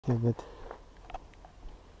Evet.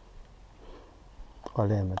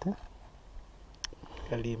 Olemete.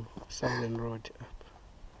 Kalim, Southern Road up.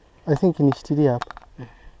 I think in Ishtiri up.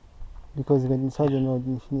 Because even in Southern Road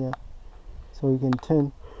in Ishtiri. So you can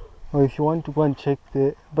turn. Or if you want to go and check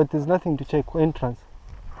the, but there's nothing to check entrance.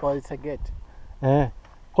 Well, it's a gate.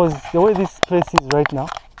 Because the way this place is right now,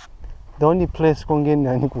 the only place Kongen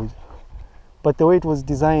Nikuja. But the way it was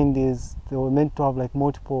designed is they were meant to have like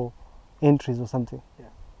multiple entries or something. Yeah.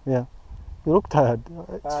 Yeah. You look tired.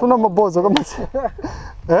 It's for my boss.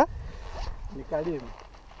 Eh? Kalim.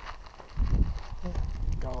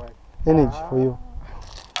 Energy for you.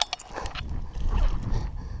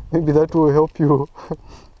 Maybe that will help you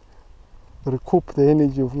recoup the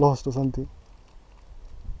energy you've lost or something.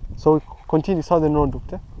 So we continue Southern Road,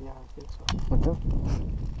 Doctor? Yeah, I think so. Okay.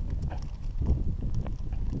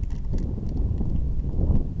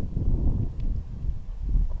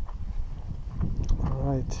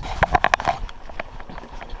 Alright.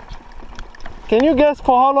 Can you guess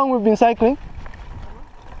for how long we've been cycling?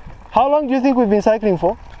 How long do you think we've been cycling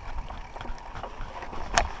for?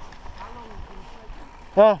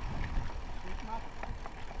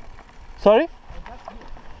 Sorry?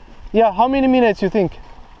 Yeah, how many minutes you think?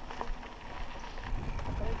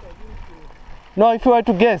 No, if you were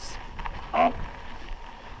to guess. Maybe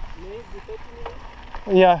 30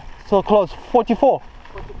 minutes? Yeah, so close. 44.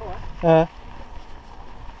 44?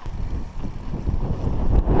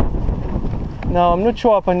 Now I'm not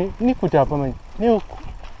sure hapa ni kuta hapa man.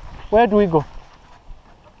 Where do we go?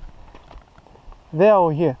 There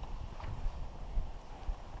or here?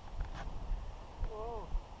 Oh.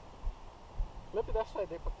 Maybe that's why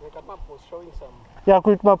the map was showing some. Yeah,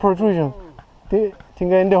 kulituma protrusion.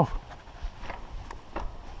 Tingaendeo.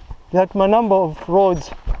 That my number of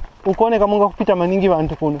roads. Ukone kama unga kupita maningi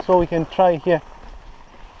bantu kuno. So we can try here.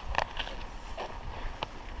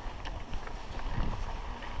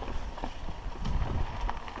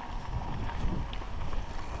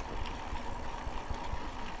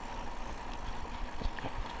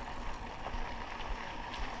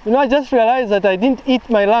 You know, I just realized that I didn't eat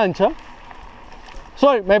my lunch, huh?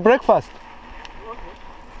 Sorry, my breakfast. Okay.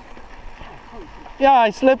 Yeah, I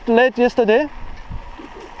slept late yesterday.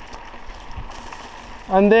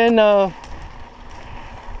 And then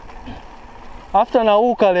after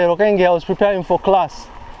Nauka lero I was preparing for class.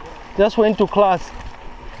 Just went to class.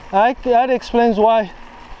 That explains why.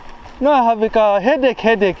 No, I have a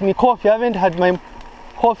headache, ni coffee. I haven't had my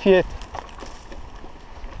coffee yet.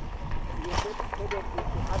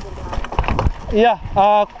 Yeah,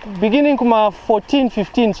 beginning kuma 14,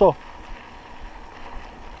 15 so.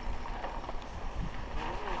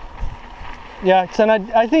 Yeah, it's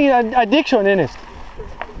I think an addiction, Ernest.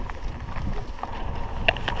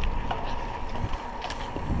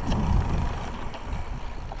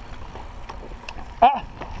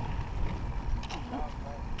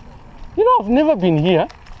 You know, I've never been here.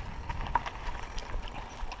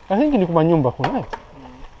 I think ni kuma nyumba kuna.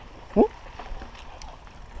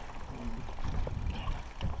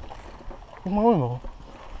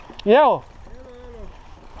 Yeo.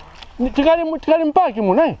 Tikali mpaki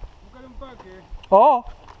munai. Oh.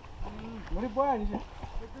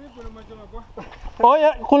 Oh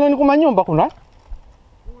ya, kuno ni kuma nyumba kuna?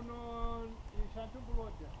 Kuno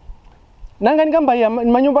ishantumbuloja. Nanga ni kamba ya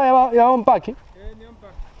manyumba ya mpaki? Ni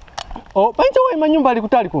mpaki. Oh, pancha wa manyumba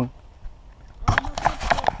alikutali kuno?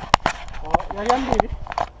 Oh, yali ambili.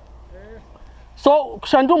 So,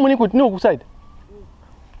 kushantumu ni kuti ni ukuside?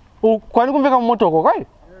 Kwani kumveka motoko kai?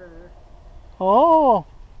 Oh.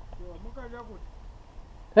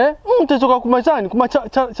 Mtechoka kumachani,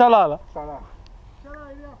 chalala. Chalala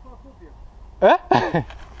ili afa kupia.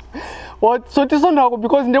 What so tisonda ko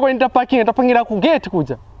because ndeko enda parking atapangira ku gate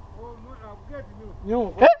kuja. Oh, gate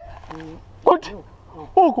new. Kuti.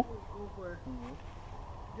 Huku.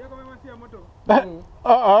 Yako mama sia moto.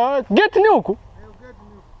 Gate ni huku? Gate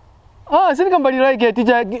new. Sini kamba Lilayi Gate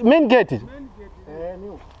ija main gate. Main gate.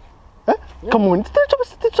 New. Come on, stop.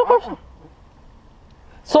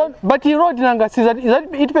 So, but the road nanga is that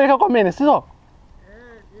itipeleka kwa mene, sizo?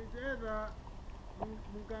 Iteza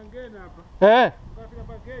mukangena hapa. Mukafika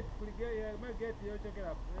pa gate kuligea ma gate yochokera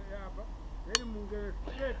hapa. Then munge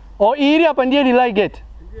gate. Oh, iri hapa ndiye Lilayi Gate.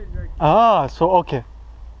 Ndiye Lilayi. So okay.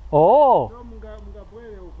 Oh. So munga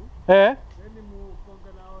bwele huku. Then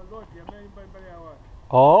mukonga na road ya mbali ya watu.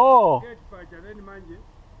 Oh. Gate pacha then manje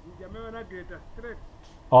njamewa na gate straight.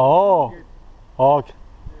 Oh. Okay.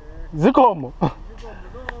 Zikomo.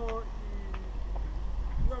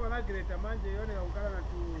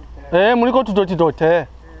 Muliko tudoti.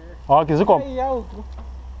 Okay, zikomo.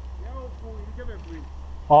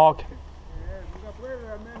 Okay. Where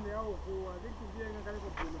men they are who I think to be a kind of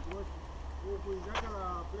who is that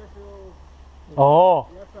a place of Oh.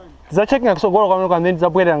 Zachecking akusogora kwamene kwamene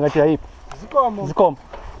zabwera ngati yaipa. Zikomo.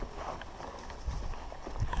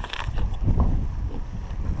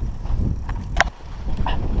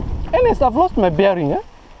 Ernest, I've lost my bearing, eh?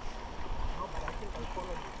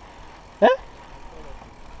 Eh?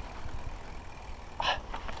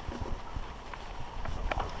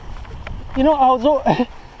 You know, I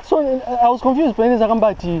was confused when I come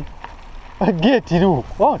back to gate.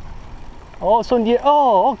 What? Oh, so near.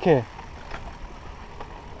 Oh, okay.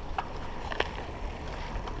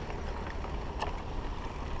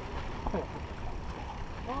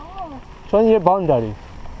 So near boundary.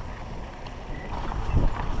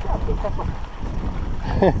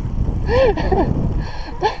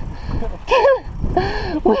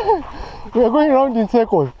 We are going around in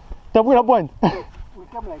circles. Tabula point. we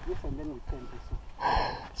come like this and then we turn this way.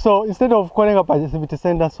 So instead of calling up at the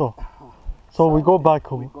center, so we go back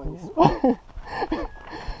home.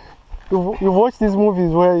 You've watched these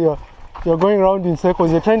movies where you're going around in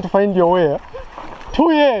circles, you're trying to find your way.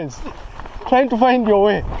 2 years trying to find your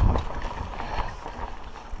way.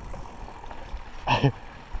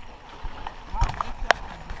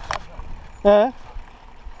 You know,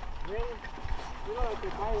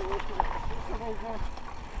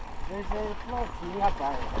 there's a plot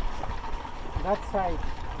nearby. That side.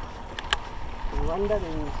 We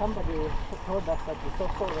wondering, somebody told us that it's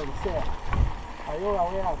also and said, are you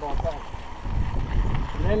aware about that?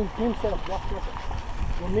 And then himself just said,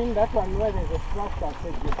 you mean that one where there's a structure? I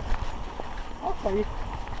said, yes. Actually,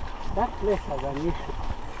 that place has an issue.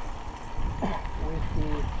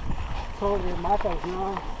 So the matter is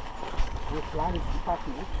now with land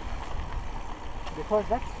department, because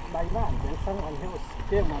that's my land and someone else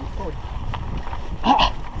came and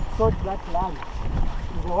sold that land.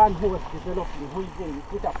 The one who was developing, who is going to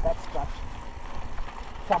put up that structure,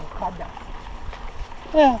 some cadre.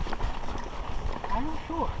 Yeah. I'm not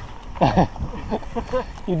sure.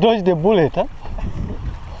 You dodged the bullet, huh?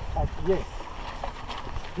 But yes.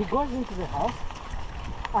 He goes into the house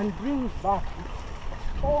and brings back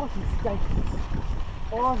all his titles,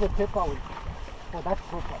 all the paperwork for that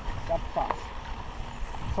property, that farm.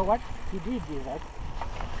 So what he did is that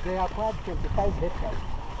they acquired 25 hectares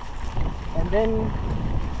and then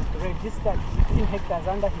registered 15 hectares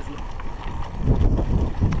under his name.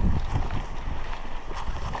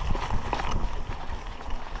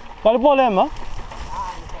 Kalipolema?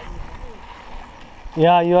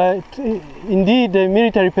 Yeah, you are indeed a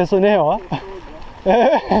military personnel. Huh?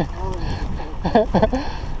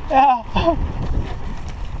 Yeah.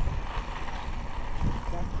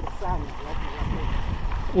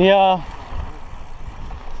 Yeah.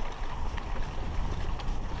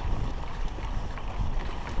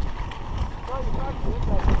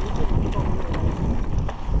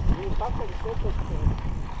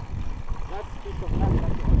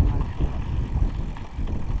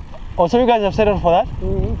 Oh, so you guys have settled for that?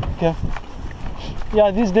 Mm-hmm. Okay. Yeah,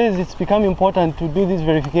 these days it's become important to do these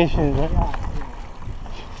verifications, right?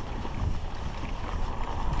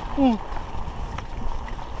 Yeah.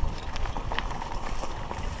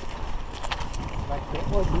 Like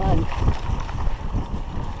the old man,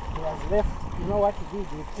 he has left, you know what he did?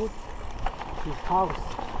 He put his house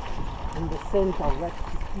in the center of that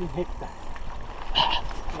 15 hectares.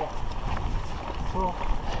 Yeah. So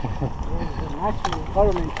there's a natural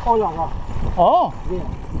environment all around. Oh, Yeah.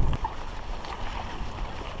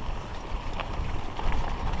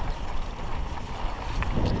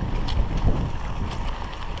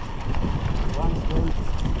 Once went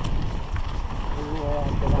to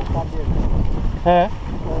the Academy eh?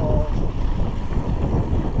 for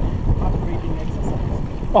map reading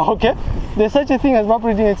exercise. Oh, okay. There's such a thing as map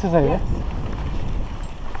reading exercise, Yes.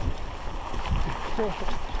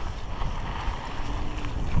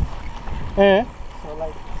 eh? Eh? So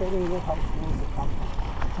like telling you how to use the compass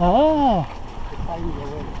Ah, to find your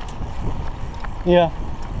way. yeah.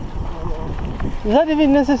 So, Is that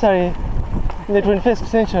even necessary in the 21st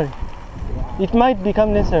century? yeah, It might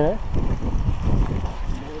become necessary.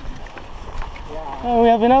 maybe. Yeah. We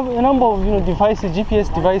have a number of devices, GPS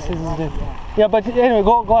devices. Yeah. Yeah, but anyway,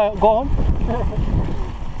 go on.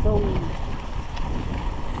 So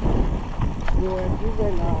we were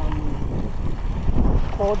given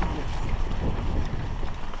coordinates.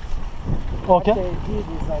 Okay. What they did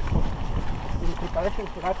is that in preparation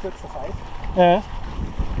for that exercise, Eh?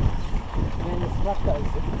 the instructors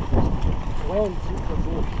went into the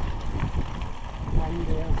bush and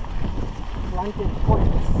planted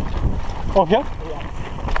points. Okay. Yeah.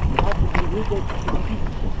 That we needed to keep.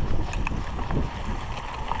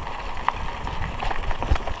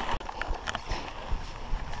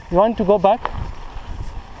 You want to go back?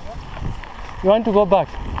 You want to go back?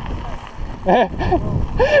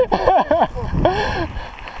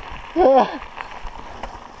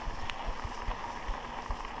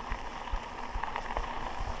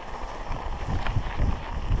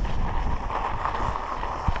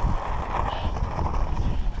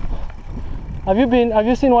 Have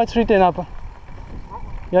you seen what's written up?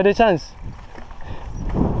 You had a chance?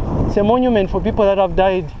 It's a monument for people that have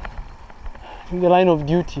died in the line of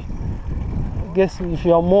duty. I guess if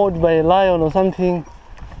you are mauled by a lion or something,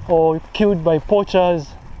 or killed by poachers.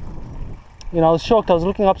 You know, I was shocked. I was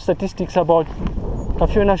looking up statistics about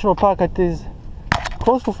Lusaka National Park. It is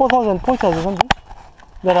close to 4,000 poachers or something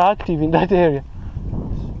that are active in that area.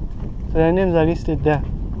 So their names are listed there.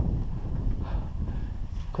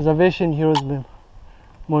 Conservation Heroes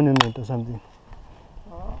Monument or something.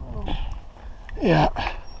 Yeah.